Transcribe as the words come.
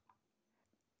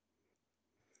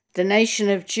The nation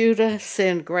of Judah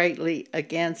sinned greatly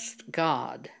against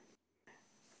God.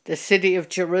 The city of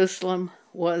Jerusalem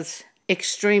was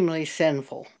extremely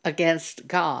sinful against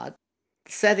God,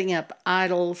 setting up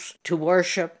idols to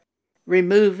worship,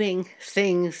 removing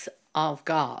things of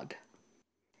God.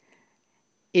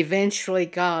 Eventually,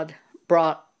 God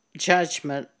brought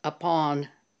judgment upon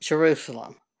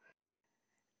Jerusalem.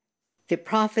 The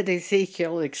prophet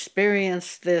Ezekiel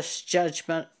experienced this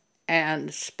judgment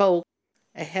and spoke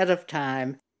ahead of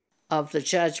time of the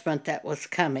judgment that was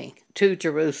coming to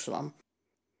Jerusalem,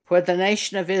 where the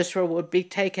nation of Israel would be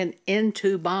taken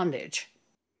into bondage,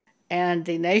 and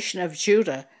the nation of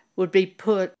Judah would be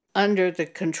put under the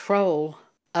control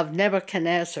of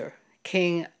Nebuchadnezzar,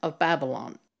 king of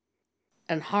Babylon,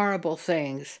 and horrible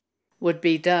things would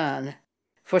be done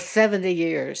for 70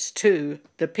 years to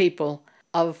the people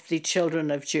of the children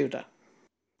of Judah.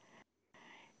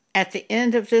 At the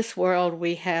end of this world,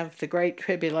 we have the Great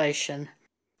Tribulation,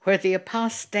 where the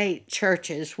apostate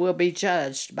churches will be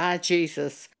judged by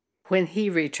Jesus when he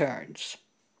returns.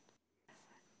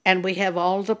 And we have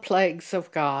all the plagues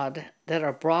of God that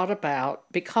are brought about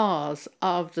because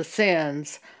of the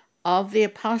sins of the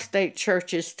apostate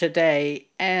churches today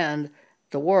and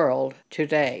the world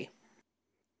today.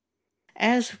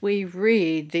 As we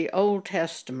read the Old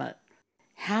Testament,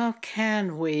 how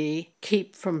can we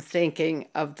keep from thinking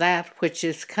of that which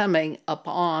is coming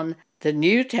upon the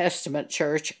New Testament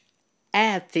church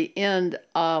at the end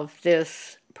of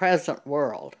this present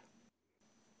world?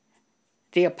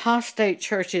 The apostate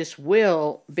churches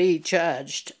will be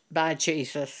judged by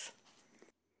Jesus.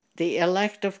 The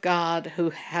elect of God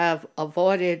who have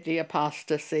avoided the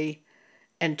apostasy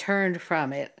and turned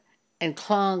from it and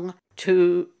clung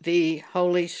to the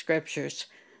Holy Scriptures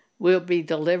will be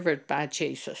delivered by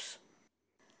Jesus.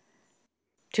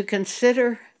 To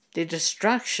consider the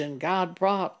destruction God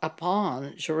brought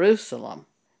upon Jerusalem,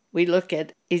 we look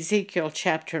at Ezekiel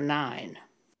chapter 9.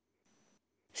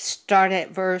 Start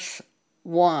at verse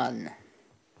 1.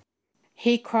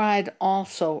 He cried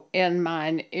also in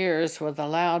mine ears with a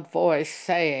loud voice,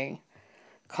 saying,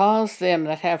 Cause them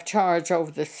that have charge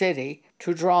over the city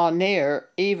to draw near,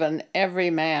 even every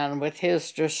man with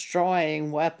his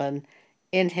destroying weapon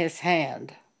in his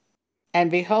hand.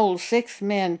 And behold, 6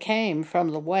 men came from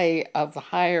the way of the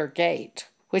higher gate,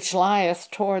 which lieth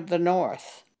toward the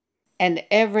north, and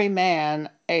every man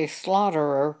a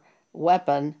slaughterer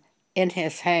weapon in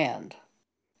his hand.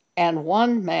 And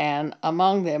one man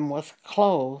among them was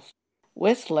clothed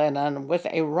with linen, with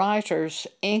a writer's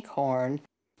inkhorn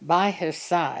by his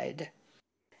side.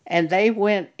 And they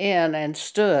went in and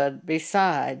stood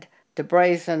beside the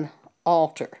brazen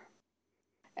altar.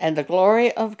 And the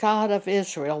glory of God of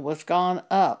Israel was gone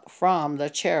up from the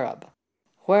cherub,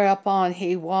 whereupon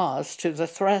he was to the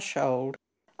threshold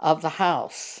of the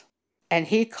house. And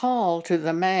he called to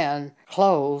the man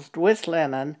clothed with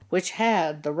linen, which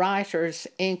had the writer's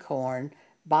inkhorn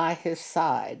by his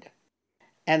side.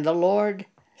 And the Lord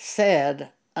said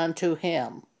unto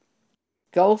him,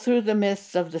 Go through the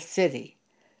midst of the city,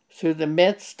 through the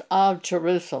midst of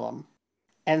Jerusalem,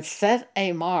 and set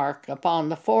a mark upon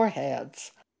the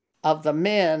foreheads of the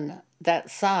men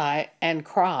that sigh and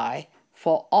cry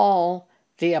for all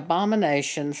the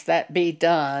abominations that be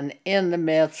done in the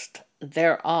midst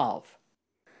thereof.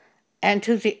 And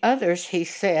to the others he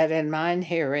said in mine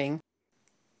hearing,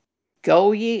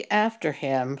 Go ye after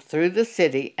him through the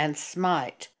city, and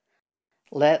smite.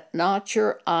 Let not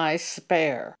your eye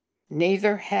spare,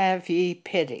 neither have ye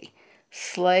pity.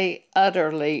 Slay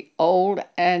utterly old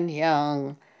and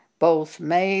young, both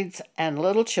maids and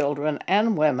little children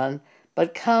and women,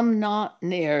 but come not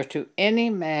near to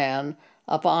any man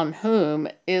upon whom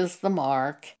is the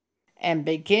mark, and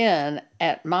begin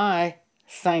at my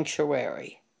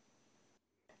sanctuary.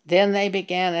 Then they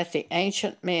began at the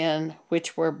ancient men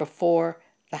which were before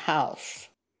the house.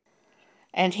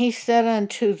 And he said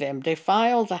unto them,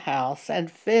 Defile the house, and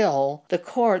fill the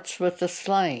courts with the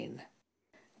slain.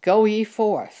 Go ye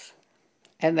forth.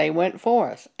 And they went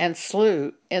forth, and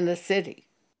slew in the city.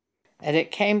 And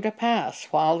it came to pass,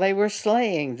 while they were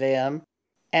slaying them,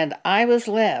 and I was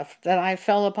left, that I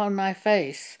fell upon my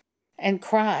face, and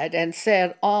cried, and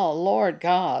said, Lord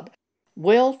God,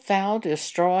 wilt thou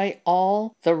destroy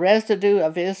all the residue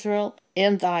of Israel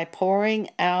in thy pouring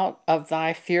out of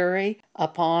thy fury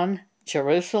upon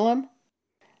Jerusalem?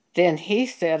 Then he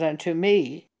said unto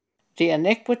me, The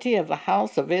iniquity of the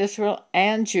house of Israel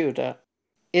and Judah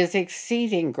is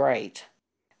exceeding great,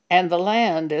 and the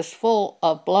land is full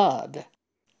of blood,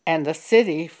 and the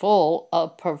city full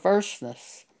of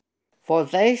perverseness. For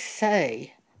they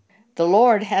say, The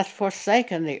Lord hath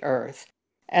forsaken the earth,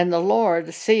 and the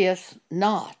Lord seeth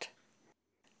not.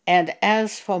 And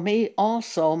as for me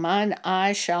also, mine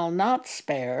eye shall not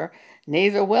spare,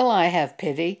 neither will I have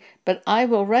pity, but I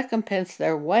will recompense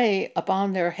their way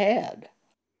upon their head.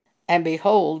 And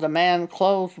behold, the man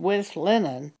clothed with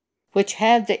linen, which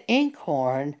had the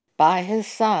inkhorn by his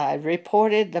side,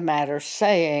 reported the matter,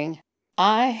 saying,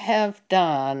 I have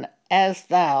done as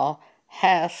thou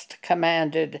hast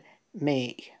commanded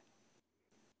me.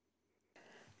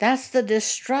 That's the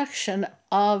destruction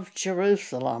of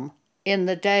Jerusalem in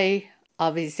the day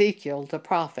of Ezekiel the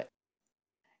prophet.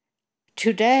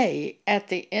 Today, at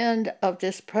the end of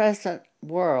this present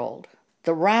world,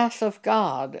 the wrath of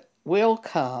God will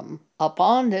come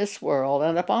upon this world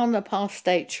and upon the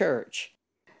apostate church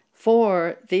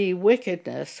for the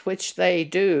wickedness which they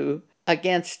do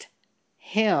against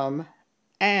him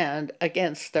and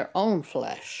against their own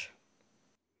flesh.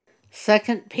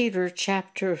 2 Peter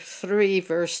chapter 3,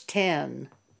 verse 10.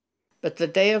 But the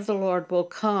day of the Lord will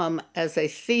come as a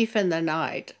thief in the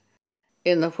night,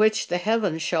 in the which the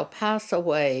heavens shall pass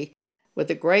away with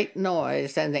a great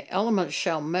noise, and the elements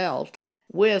shall melt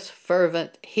with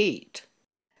fervent heat.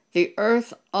 The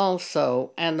earth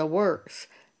also and the works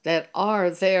that are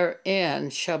therein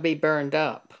shall be burned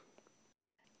up.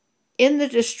 In the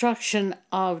destruction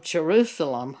of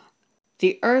Jerusalem,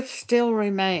 the earth still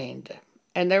remained,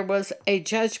 and there was a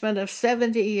judgment of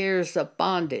 70 years of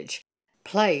bondage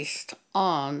placed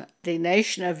on the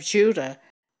nation of Judah.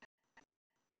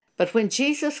 But when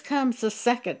Jesus comes the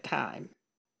second time,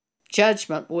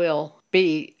 judgment will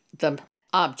be the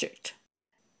object,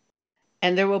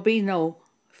 and there will be no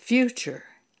future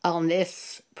on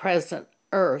this present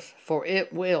earth, for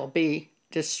it will be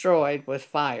destroyed with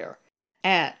fire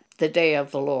at the day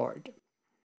of the Lord.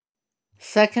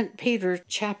 2 Peter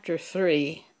chapter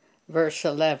 3, verse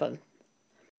 11.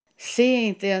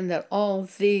 Seeing then that all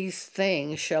these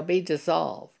things shall be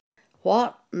dissolved,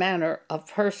 what manner of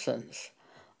persons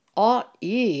ought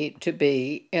ye to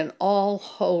be in all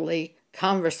holy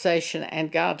conversation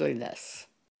and godliness,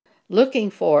 looking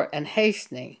for and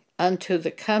hastening unto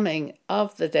the coming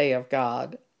of the day of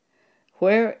God,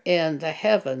 wherein the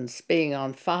heavens being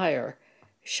on fire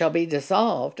shall be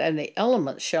dissolved, and the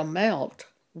elements shall melt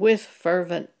with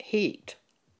fervent heat.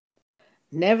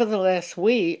 Nevertheless,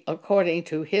 we, according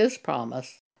to his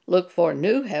promise, look for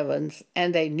new heavens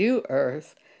and a new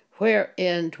earth,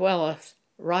 wherein dwelleth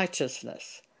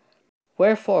righteousness.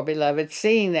 Wherefore, beloved,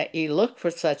 seeing that ye look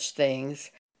for such things,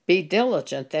 be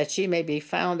diligent that ye may be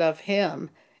found of him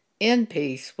in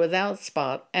peace, without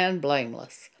spot, and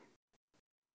blameless.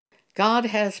 God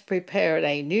has prepared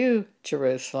a new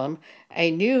Jerusalem, a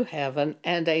new heaven,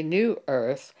 and a new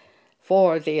earth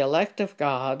for the elect of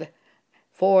God,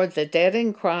 for the dead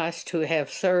in Christ who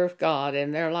have served God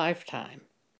in their lifetime.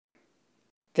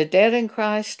 The dead in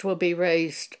Christ will be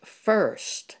raised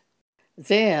first.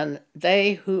 Then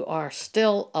they who are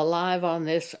still alive on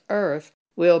this earth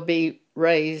will be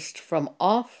raised from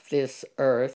off this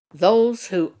earth. Those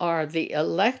who are the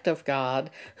elect of God,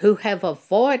 who have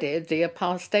avoided the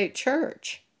apostate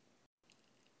church,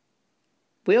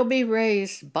 will be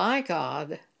raised by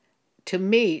God to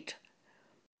meet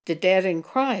the dead in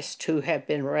Christ who have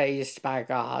been raised by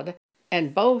God,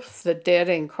 and both the dead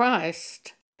in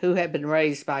Christ who have been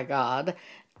raised by God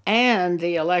and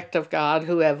the elect of God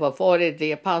who have avoided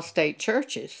the apostate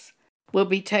churches will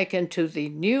be taken to the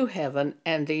new heaven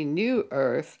and the new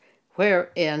earth,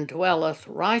 wherein dwelleth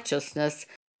righteousness.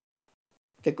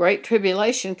 The great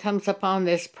tribulation comes upon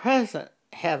this present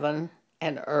heaven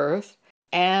and earth,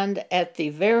 and at the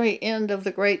very end of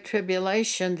the great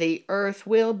tribulation, the earth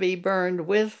will be burned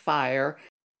with fire,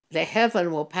 the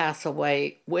heaven will pass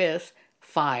away with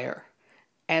fire,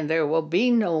 and there will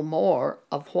be no more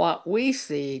of what we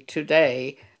see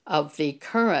today of the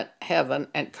current heaven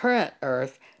and current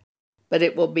earth, but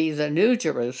it will be the new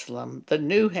Jerusalem, the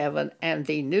new heaven, and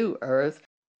the new earth.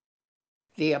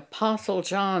 The Apostle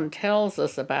John tells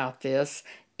us about this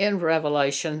in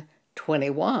Revelation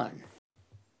 21.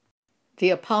 The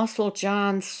Apostle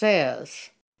John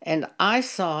says, And I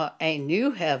saw a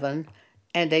new heaven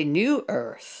and a new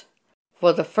earth,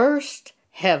 for the first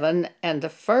heaven and the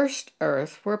first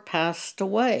earth were passed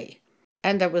away,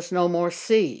 and there was no more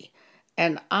sea.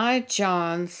 And I,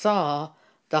 John, saw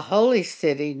the holy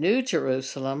city, New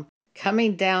Jerusalem,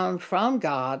 coming down from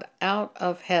God out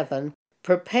of heaven,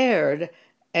 prepared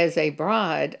as a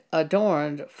bride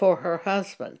adorned for her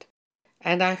husband.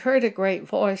 And I heard a great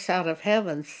voice out of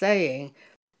heaven saying,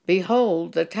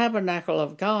 Behold, the tabernacle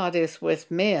of God is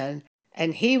with men,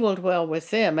 and he will dwell with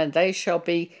them, and they shall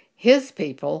be his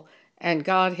people, and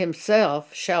God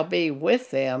himself shall be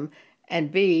with them,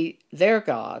 and be their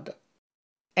God.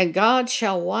 And God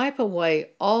shall wipe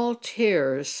away all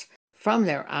tears from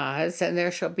their eyes, and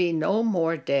there shall be no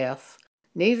more death,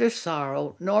 neither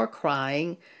sorrow nor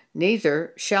crying,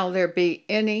 neither shall there be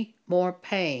any more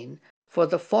pain, for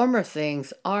the former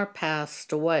things are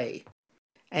passed away.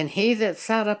 And he that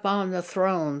sat upon the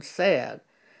throne said,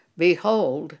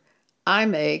 Behold, I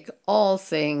make all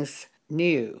things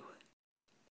new.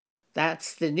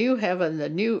 That's the new heaven, the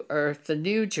new earth, the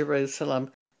new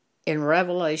Jerusalem in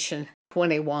Revelation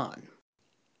 21.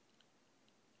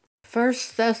 1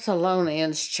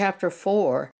 Thessalonians chapter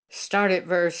 4, start at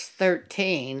verse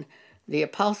 13. The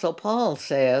Apostle Paul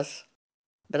says,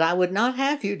 But I would not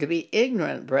have you to be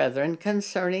ignorant, brethren,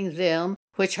 concerning them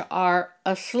which are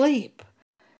asleep,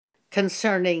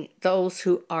 concerning those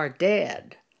who are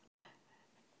dead,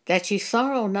 that ye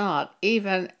sorrow not,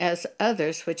 even as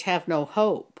others which have no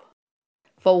hope.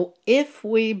 For if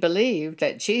we believe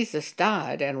that Jesus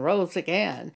died and rose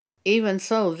again, even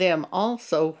so them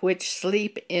also which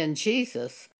sleep in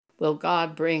Jesus will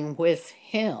God bring with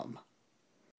him.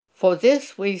 For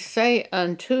this we say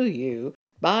unto you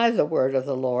by the word of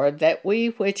the Lord, that we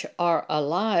which are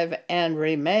alive and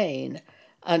remain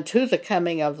unto the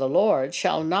coming of the Lord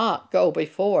shall not go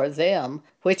before them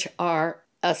which are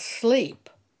asleep.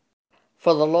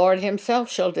 For the Lord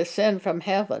himself shall descend from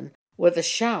heaven with a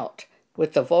shout,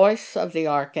 with the voice of the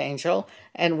archangel,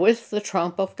 and with the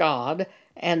trump of God,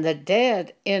 and the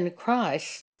dead in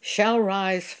Christ shall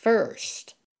rise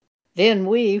first. Then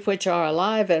we which are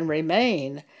alive and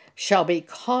remain shall be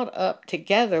caught up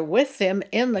together with them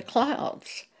in the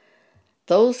clouds.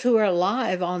 Those who are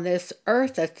alive on this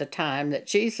earth at the time that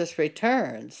Jesus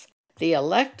returns, the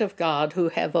elect of God who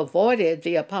have avoided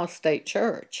the apostate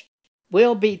church,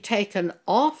 will be taken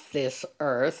off this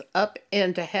earth up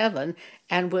into heaven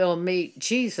and will meet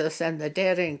Jesus, and the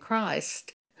dead in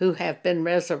Christ who have been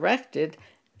resurrected,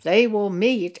 they will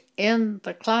meet in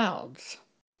the clouds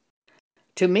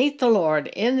to meet the Lord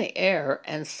in the air,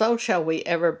 and so shall we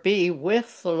ever be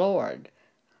with the Lord.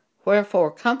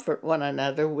 Wherefore comfort one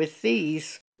another with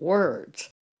these words.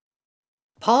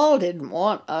 Paul didn't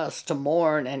want us to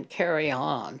mourn and carry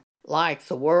on like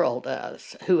the world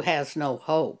does, who has no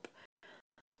hope.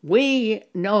 We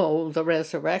know the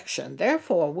resurrection.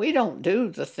 Therefore, we don't do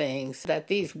the things that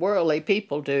these worldly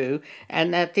people do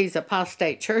and that these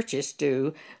apostate churches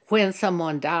do when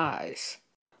someone dies.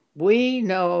 We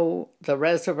know the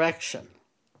resurrection.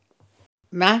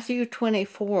 Matthew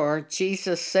 24,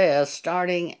 Jesus says,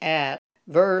 starting at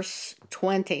verse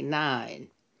 29,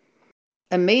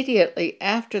 Immediately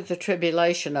after the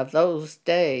tribulation of those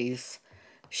days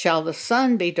shall the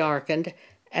sun be darkened,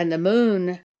 and the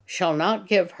moon shall not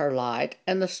give her light,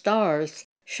 and the stars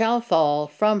shall fall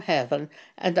from heaven,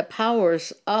 and the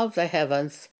powers of the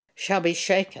heavens shall be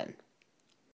shaken.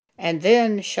 And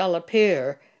then shall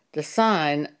appear the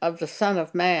sign of the Son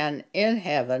of Man in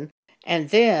heaven, and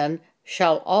then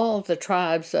shall all the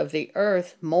tribes of the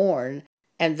earth mourn,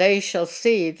 and they shall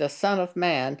see the Son of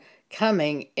Man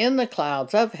coming in the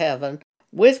clouds of heaven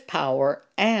with power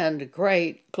and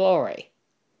great glory.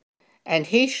 And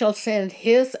he shall send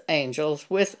his angels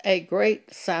with a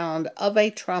great sound of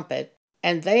a trumpet,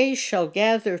 and they shall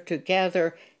gather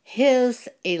together his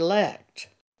elect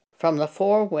from the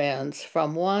four winds,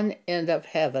 from one end of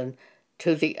heaven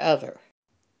to the other.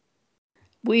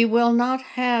 We will not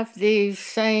have these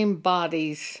same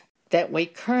bodies that we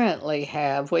currently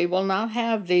have. We will not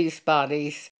have these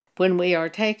bodies when we are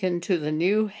taken to the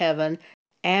new heaven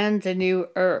and the new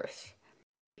earth.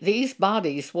 These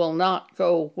bodies will not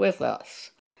go with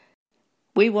us.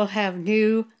 We will have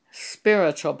new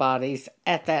spiritual bodies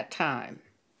at that time.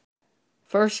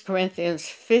 1 Corinthians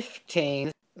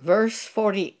 15, verse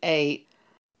 48,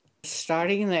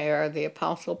 starting there, the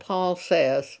Apostle Paul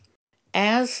says,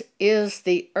 As is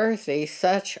the earthy,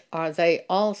 such are they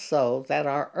also that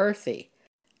are earthy,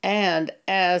 and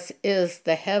as is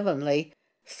the heavenly,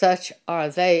 such are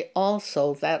they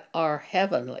also that are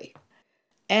heavenly.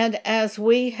 And as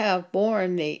we have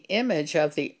borne the image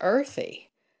of the earthy,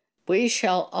 we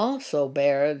shall also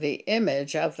bear the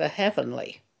image of the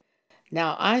heavenly.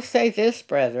 Now I say this,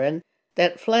 brethren,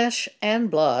 that flesh and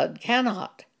blood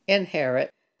cannot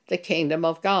inherit the kingdom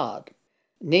of God,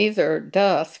 neither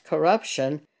doth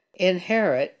corruption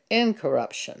inherit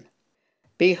incorruption.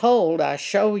 Behold, I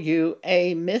show you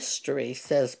a mystery,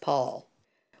 says Paul.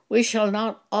 We shall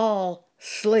not all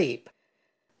sleep,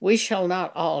 we shall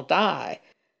not all die,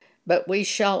 but we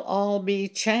shall all be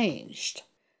changed.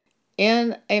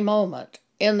 In a moment,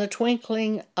 in the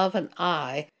twinkling of an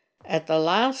eye, at the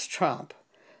last trump,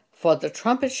 for the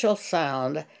trumpet shall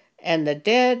sound, and the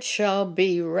dead shall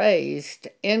be raised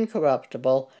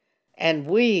incorruptible, and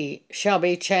we shall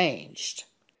be changed.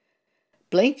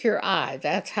 Blink your eye.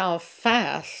 That's how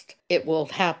fast it will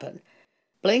happen.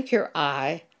 Blink your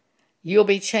eye. You'll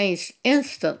be changed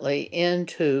instantly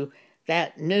into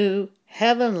that new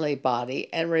heavenly body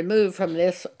and removed from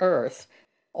this earth,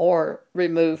 or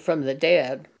removed from the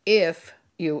dead if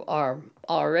you are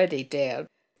already dead,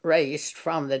 raised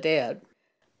from the dead.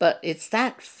 But it's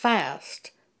that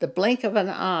fast, the blink of an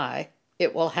eye,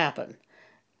 it will happen.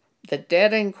 The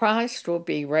dead in Christ will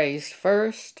be raised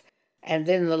first, and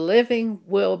then the living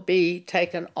will be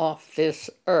taken off this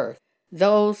earth.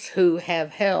 Those who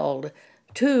have held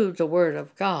to the Word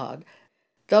of God,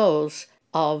 those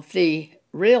of the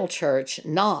real church,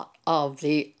 not of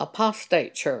the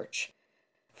apostate church.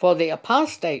 For the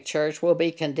apostate church will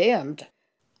be condemned,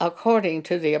 according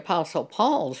to the Apostle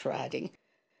Paul's writing.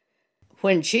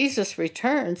 When Jesus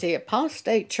returns, the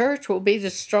apostate church will be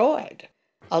destroyed,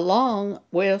 along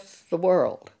with the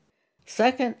world.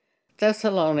 2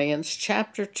 Thessalonians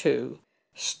chapter 2,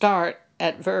 start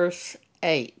at verse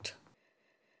 8.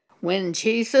 When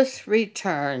Jesus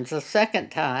returns a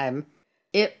second time,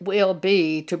 it will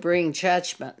be to bring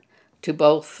judgment to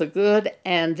both the good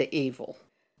and the evil.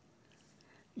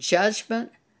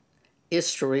 Judgment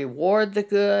is to reward the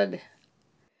good.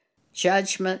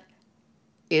 Judgment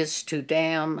is to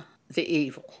damn the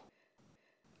evil.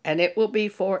 And it will be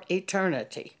for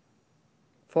eternity,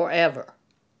 forever.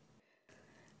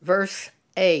 Verse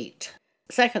 8,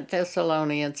 2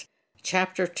 Thessalonians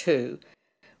chapter 2,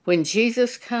 when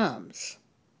Jesus comes,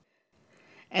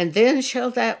 and then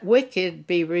shall that wicked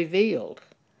be revealed,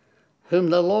 whom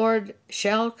the Lord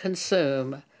shall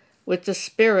consume with the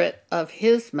spirit of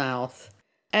his mouth,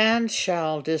 and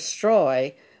shall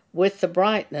destroy with the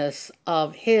brightness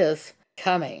of his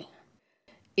coming.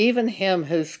 Even him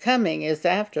whose coming is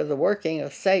after the working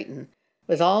of Satan,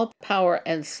 with all power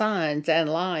and signs and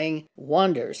lying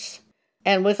wonders,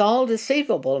 and with all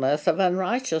deceivableness of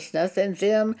unrighteousness in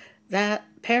them that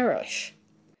perish,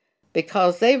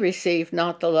 because they receive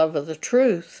not the love of the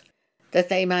truth, that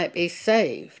they might be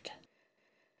saved.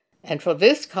 And for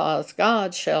this cause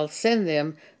God shall send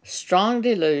them strong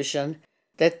delusion,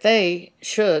 that they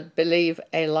should believe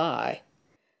a lie,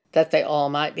 that they all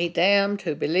might be damned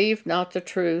who believed not the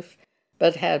truth,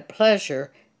 but had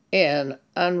pleasure in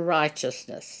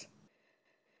unrighteousness.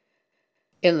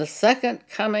 In the second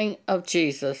coming of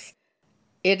Jesus,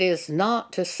 it is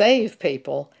not to save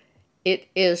people, it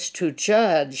is to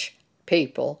judge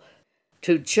people,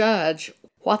 to judge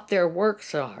what their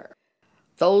works are.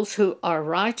 Those who are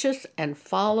righteous and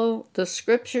follow the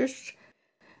Scriptures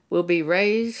will be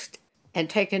raised and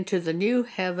taken to the new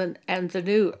heaven and the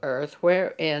new earth,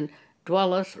 wherein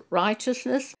dwelleth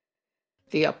righteousness.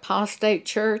 The apostate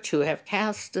church, who have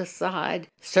cast aside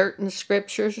certain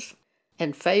Scriptures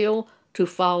and fail to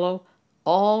follow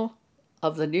all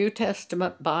of the New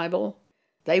Testament Bible,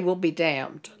 they will be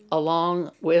damned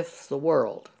along with the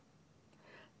world.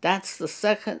 That's the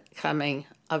second coming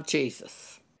of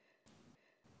Jesus.